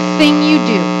everything you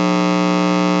do.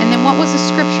 And then what was the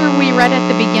scripture we read at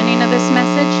the beginning of this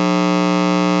message?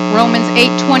 Romans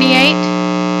 8:28.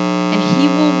 And He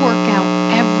will work out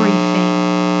everything.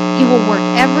 He will work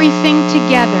everything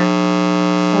together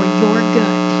for your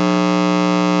good.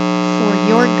 For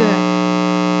your good.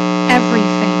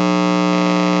 Everything.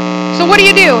 So what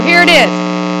do? Here it is.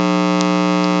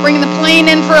 Bringing the plane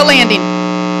in for a landing.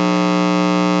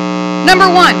 Number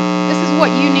one, this is what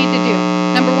you need to do.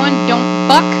 Number one, don't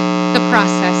buck the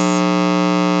process.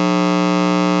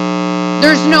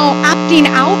 There's no opting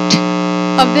out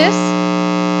of this.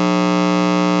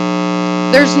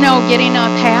 There's no getting a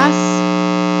pass.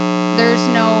 There's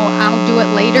no I'll do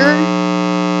it later.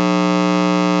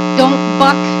 Don't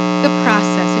buck the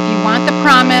process. If you want the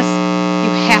promise,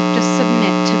 you have to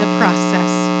submit to the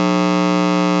process.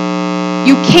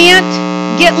 You can't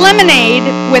get lemonade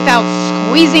without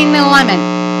squeezing the lemon.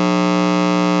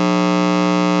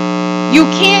 You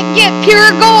can't get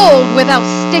pure gold without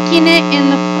sticking it in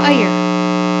the fire.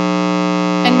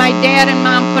 And my dad and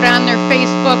mom put on their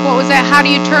Facebook, what was that? How do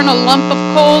you turn a lump of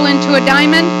coal into a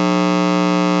diamond?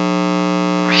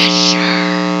 Pressure.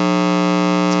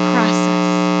 It's a process.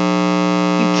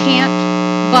 You can't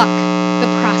buck the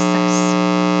process.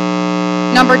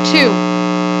 Number 2,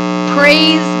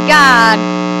 praise God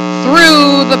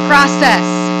through the process.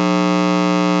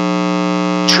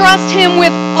 Trust Him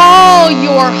with all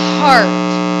your heart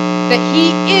that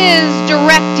He is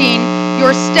directing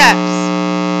your steps.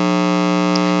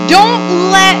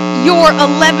 Don't let your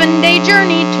 11-day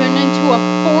journey turn into a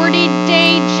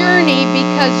 40-day journey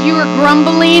because you are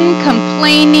grumbling,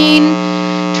 complaining,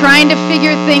 trying to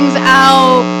figure things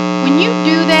out. When you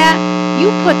do that,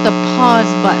 you put the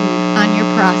pause button on your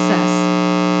process.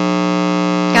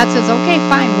 God says, okay,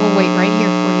 fine, we'll wait right here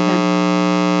for you then.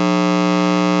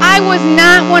 I was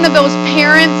not one of those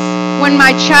parents when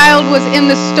my child was in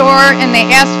the store and they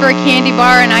asked for a candy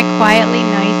bar and I quietly,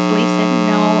 nicely said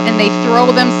no, and they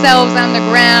throw themselves on the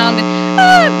ground.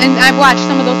 And I've watched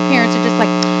some of those parents are just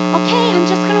like, okay, I'm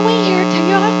just going to wait here till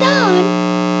you're all done.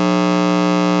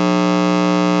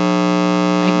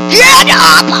 Get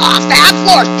up off that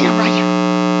floor. Stand right here.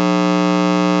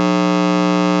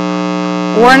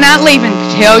 We're not leaving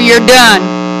till you're done.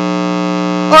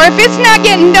 Or if it's not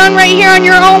getting done right here on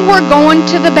your own, we're going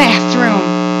to the bathroom.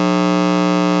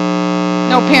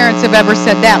 No parents have ever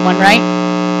said that one, right?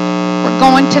 We're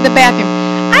going to the bathroom.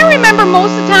 I remember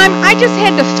most of the time I just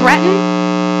had to threaten,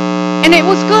 and it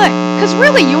was good. Because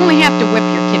really, you only have to whip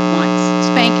your kid once.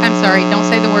 Don't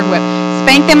say the word whip.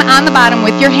 Spank them on the bottom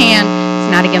with your hand.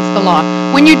 It's not against the law.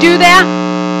 When you do that,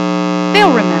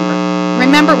 they'll remember.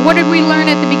 Remember, what did we learn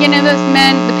at the beginning of this?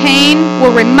 The pain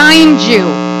will remind you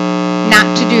not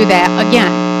to do that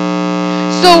again.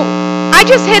 So I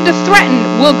just had to threaten,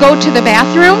 we'll go to the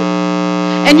bathroom.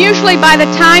 And usually by the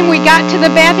time we got to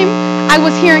the bathroom, I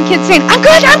was hearing kids saying, I'm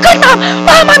good, Mom.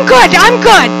 Mom, I'm good.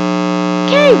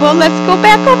 Okay, well, let's go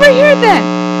back over here then.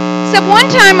 Except one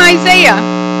time Isaiah,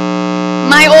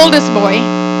 my oldest boy,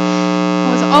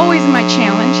 was always my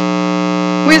challenge,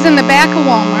 was in the back of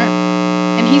Walmart.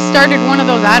 And he started one of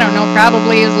those, I don't know,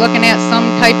 probably is looking at some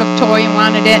type of toy and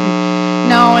wanted it.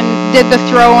 And did the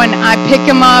throw, and I pick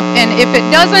him up. And if it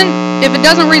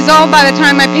doesn't resolve by the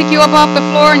time I pick you up off the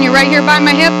floor and you're right here by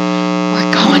my hip,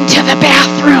 we're going to the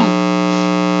bathroom.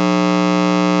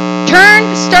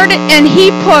 Turned, started, and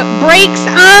he put brakes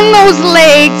on those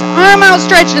legs, arm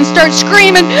outstretched, and started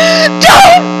screaming,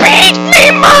 don't beat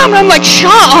me, Mom! I'm like,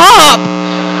 shut up!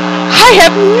 I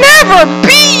have never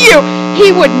beat you!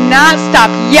 He would not stop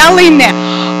yelling that.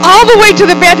 All the way to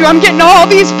the bathroom. I'm getting all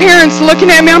these parents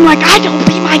looking at me. I'm like, I don't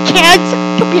beat my kids.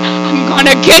 I'm going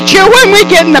to get you when we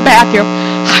get in the bathroom.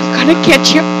 I'm going to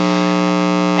get you.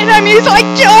 And he's like,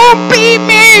 don't beat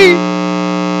me.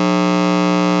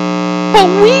 But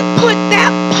we put that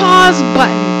pause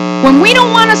button. When we don't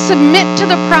want to submit to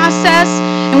the process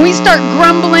and we start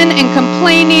grumbling and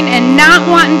complaining and not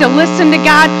wanting to listen to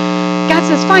God, God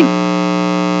says, fine.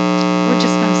 We're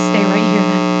just going to stay right here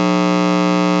then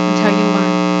until you learn.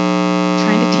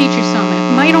 Teach you something.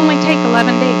 It might only take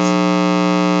 11 days.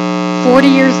 40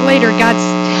 years later, God's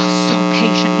still so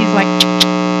patient. He's like,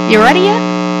 you ready yet?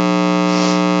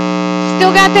 Still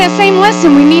got that same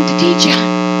lesson we need to teach you.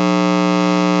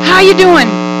 How you doing?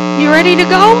 You ready to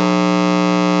go?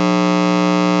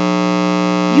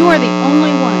 You are the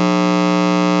only one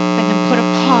that can put a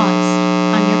pause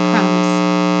on your promise.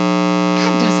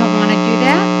 God doesn't want to do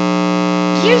that.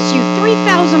 He gives you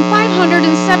 3,573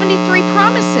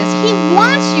 promises. He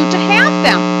wants you to have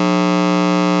them.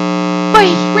 But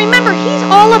remember, He's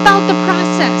all about the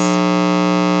process.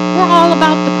 We're all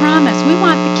about the promise. We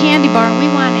want the candy bar and we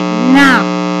want it now.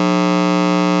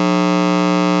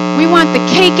 We want the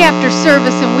cake after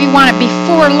service and we want it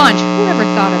before lunch. Whoever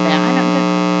thought of that?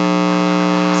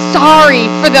 Sorry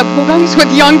for the ones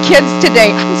with young kids today.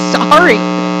 I'm sorry.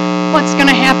 What's going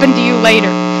to happen to you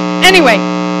later? Anyway.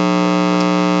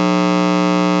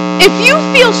 If you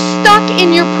feel stuck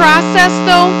in your process,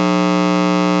 though,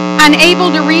 unable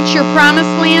to reach your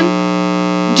promised land,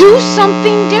 do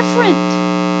something different.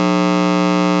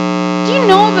 Do you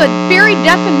know the very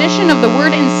definition of the word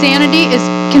insanity is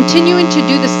continuing to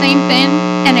do the same thing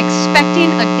and expecting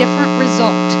a different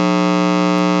result?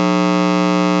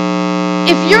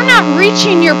 if you're not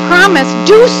reaching your promise,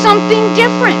 do something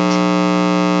different.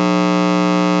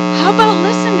 How about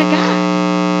listen to God?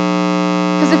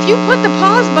 Because if you put the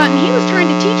pause button, he was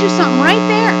trying to teach you something right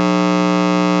there.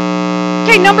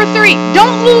 Okay, number 3,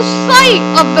 don't lose sight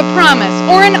of the promise.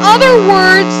 Or in other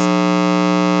words,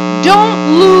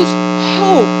 don't lose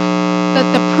hope that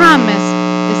the promise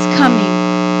is coming.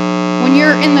 When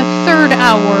you're in the 3rd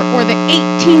hour or the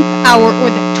 18th hour or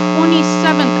the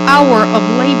 27th hour of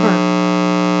labor,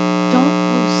 don't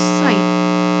lose sight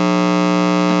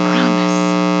of the promise.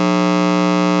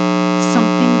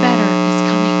 Something better is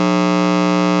coming.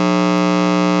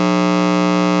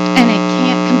 And it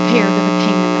can't compare to the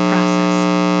pain in the process.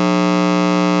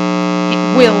 It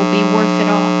will be worth it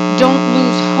all. Don't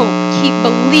lose hope. Keep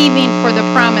believing for the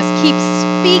promise. Keep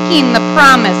speaking the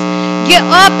promise. Get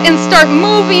up and start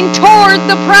moving toward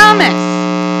the promise.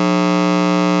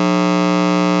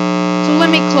 So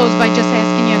let me close by just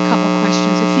asking you a couple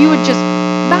questions. If you would just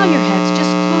bow your heads,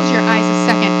 just close your eyes a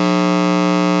second.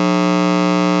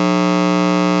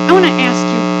 I want to ask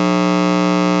you,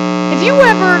 have you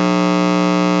ever,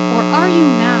 or are you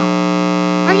now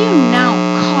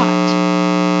caught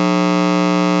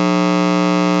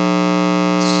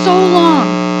so long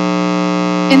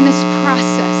in this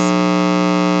process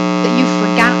that you've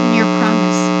forgotten your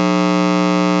promise?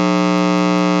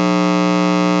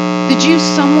 Did you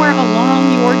somewhere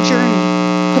along your journey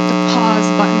put the pause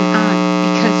button on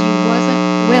because you wasn't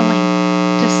willing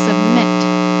to submit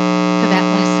to that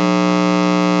lesson?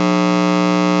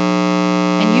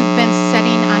 And you've been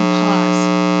setting on pause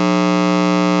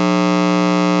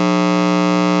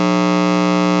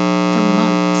for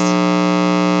months,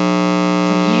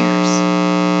 for years.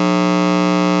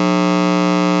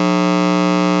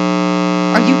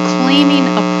 Are you claiming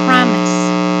a promise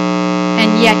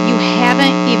and yet you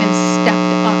haven't even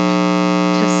stepped up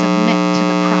to submit to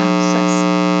the process?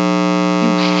 You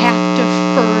have to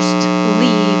first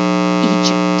leave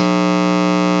Egypt.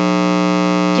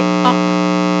 Get up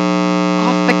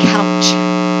off the couch.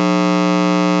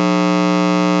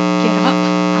 Get up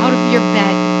out of your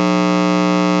bed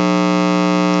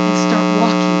and start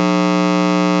walking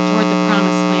toward the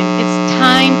promised land. It's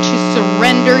time to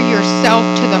surrender yourself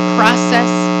to the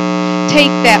process.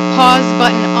 Take that pause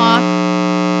button off.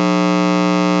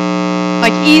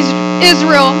 Like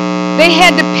Israel, they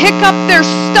had to pick up their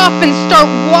stuff and start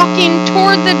walking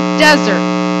toward the desert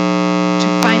to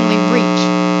finally reach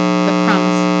the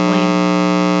promised land.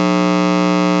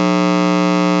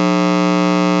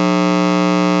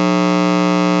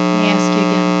 Let me ask you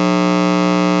again.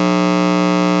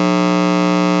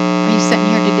 Are you sitting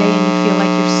here today and you feel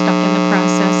like you're stuck in the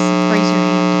process? Raise your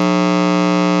hand.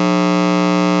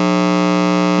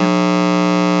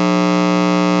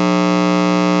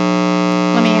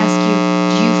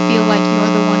 Like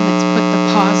you're the one that's put the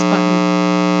pause button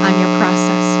on your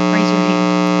process. Raise your hand.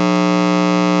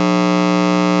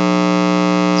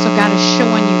 So God is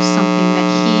showing you something that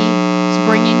He is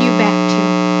bringing you back to.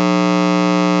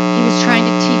 He was trying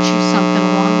to teach you something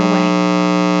along the way,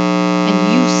 and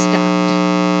you stopped.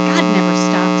 God never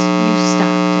stops. You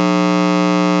stopped.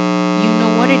 You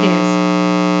know what it is.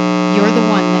 You're the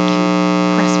one that can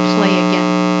press play again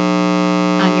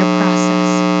on your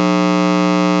process.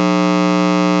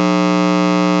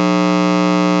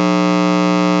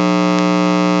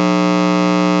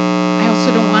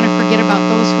 Also don't want to forget about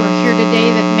those who are here today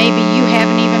that maybe you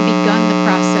haven't even begun the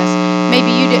process.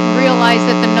 Maybe you didn't realize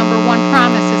that the number 1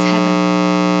 promise is heaven.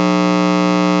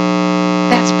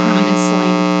 That's promised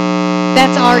land.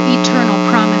 That's our eternal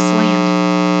promised land.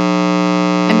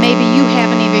 And maybe you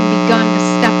haven't even begun to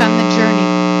step on the journey.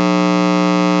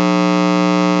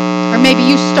 Or maybe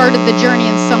you started the journey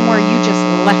and somewhere you just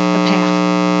left the path.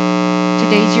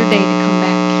 Today's your day to come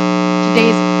back.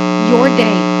 Today's your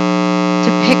day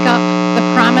to pick up the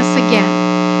promise again.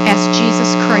 Ask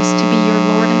Jesus Christ to be your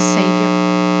Lord and Savior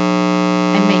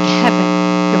and make heaven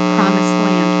your promised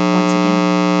land once again.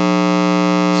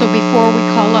 So before we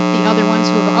call up the other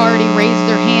ones who have already raised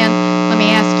their hand, let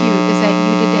me ask you, is that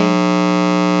you today?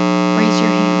 Raise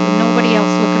your hand with nobody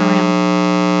else looking around.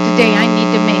 Today I need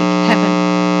to make heaven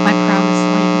my promised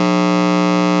land.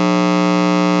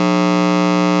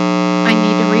 I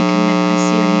need to recommit. I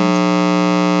see your hands.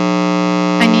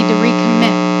 I need to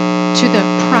recommit to the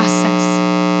process.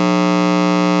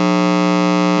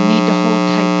 I need to hold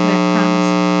tight to that promise.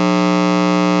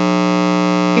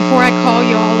 Before I call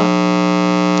you all up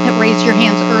that raised your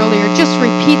hands earlier, just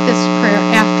repeat this prayer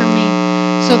after me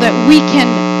so that we can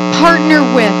partner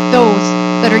with those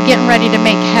that are getting ready to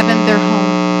make heaven their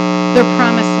home, their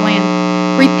promised land.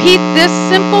 Repeat this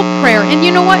simple prayer. And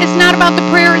you know what? It's not about the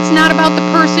prayer. It's not about the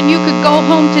person. You could go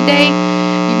home today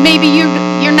Maybe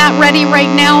you're not ready right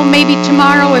now. Maybe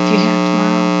tomorrow, if you have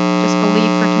tomorrow. Just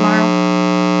believe for tomorrow.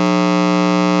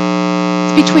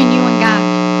 It's between you and God.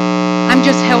 I'm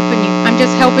just helping you. I'm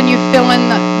just helping you fill in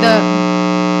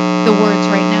the words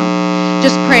right now.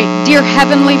 Just pray. Dear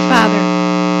Heavenly Father,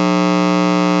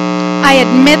 I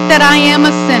admit that I am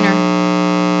a sinner.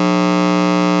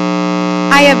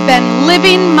 I have been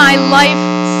living my life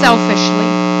selfishly.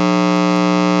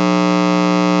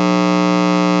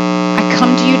 I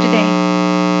come to you today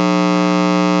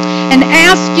and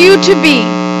ask you to be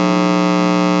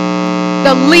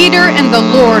the leader and the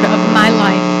Lord of my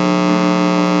life.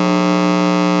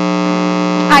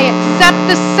 I accept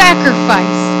the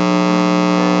sacrifice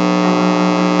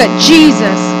that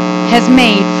Jesus has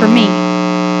made for me.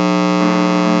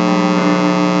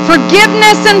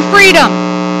 Forgiveness and freedom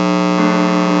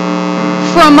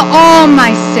from all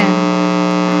my sin.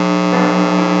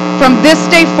 From this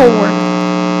day forward,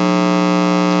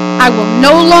 I will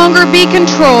no longer be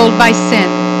controlled by sin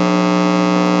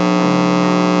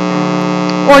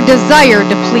or desire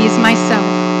to please myself.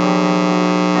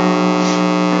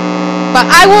 But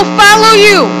I will follow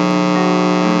you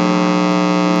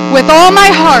with all my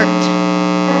heart,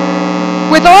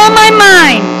 with all my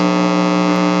mind,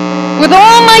 with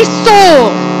all my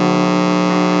soul,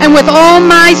 and with all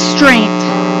my strength.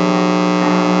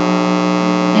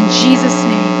 In Jesus'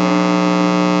 name,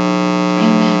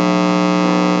 amen.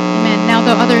 Amen. Now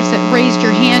the others that raised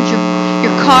your hand,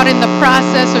 you're caught in the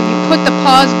process, or you put the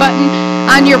pause button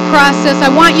on your process. I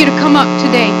want you to come up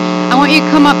today. I want you to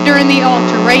come up during the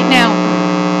altar right now.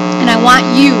 And I want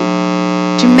you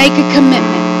to make a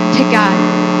commitment to God,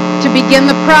 to begin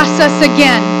the process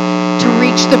again, to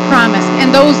reach the promise.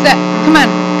 And those that, come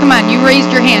on, you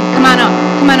raised your hand. Come on up.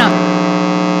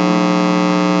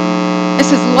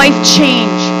 This is life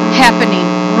change happening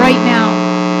right now.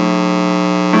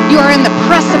 You are in the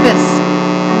precipice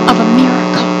of a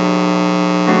miracle.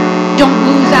 Don't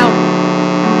lose out.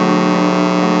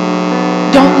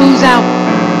 Don't lose out.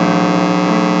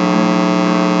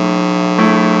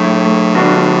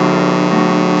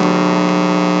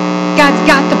 God's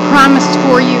got the promise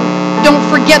for you. Don't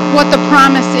forget what the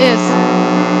promise is.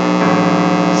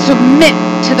 Submit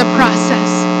to the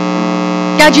process.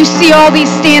 God, you see all these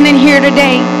standing here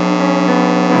today.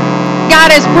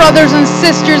 God, as brothers and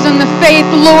sisters in the faith,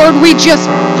 Lord, we just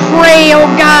pray, oh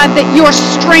God, that your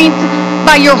strength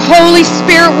by your Holy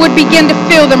Spirit would begin to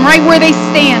fill them right where they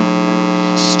stand.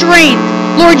 Strength.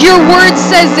 Lord, your word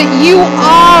says that you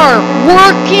are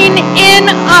working in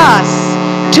us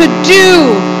to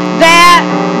do that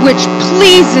which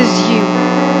pleases you,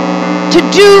 to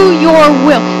do your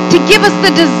will, to give us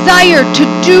the desire to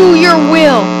do your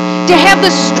will, to have the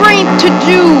strength to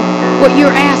do what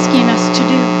you're asking us to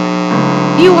do.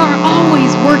 You are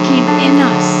always working in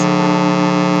us.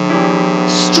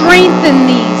 Strengthen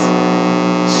these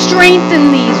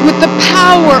with the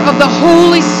power of the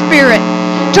Holy Spirit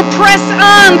to press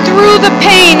on through the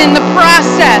pain in the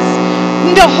process,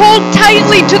 and to hold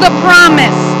tightly to the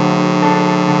promise,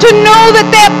 to know that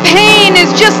that pain is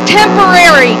just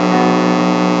temporary.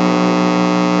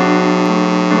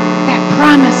 That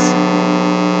promise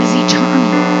is eternal.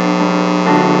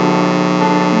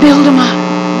 Build them up.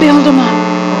 Build them up.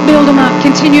 Build them up.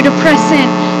 Continue to press in.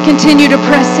 Continue to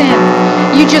press in.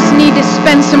 You just need to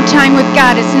spend some time with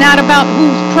God. It's not about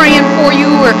who's praying for you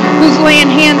or who's laying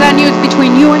hands on you. It's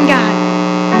between you and God.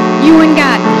 You and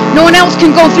God. No one else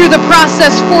can go through the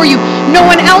process for you. No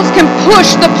one else can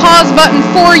push the pause button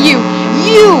for you.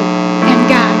 You and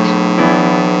God.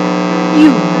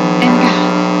 You and God.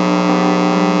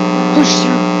 Push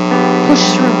through.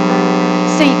 Push through.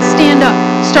 Saints, stand up.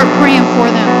 Start praying for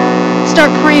them.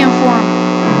 Start praying for them.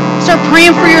 Start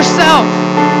praying for yourself.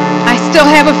 I still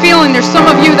have a feeling there's some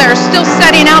of you that are still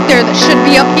sitting out there that should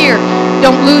be up here.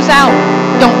 Don't lose out.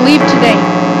 Don't leave today.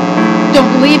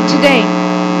 Don't leave today.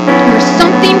 There's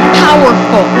something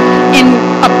powerful in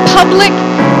a public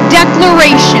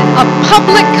declaration, a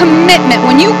public commitment.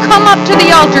 When you come up to the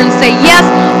altar and say, yes,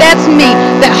 that's me,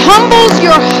 that humbles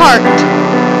your heart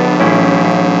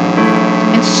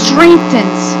and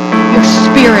strengthens your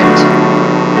spirit.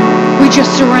 We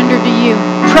just surrender to you.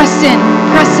 Press in,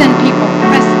 people,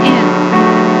 press in.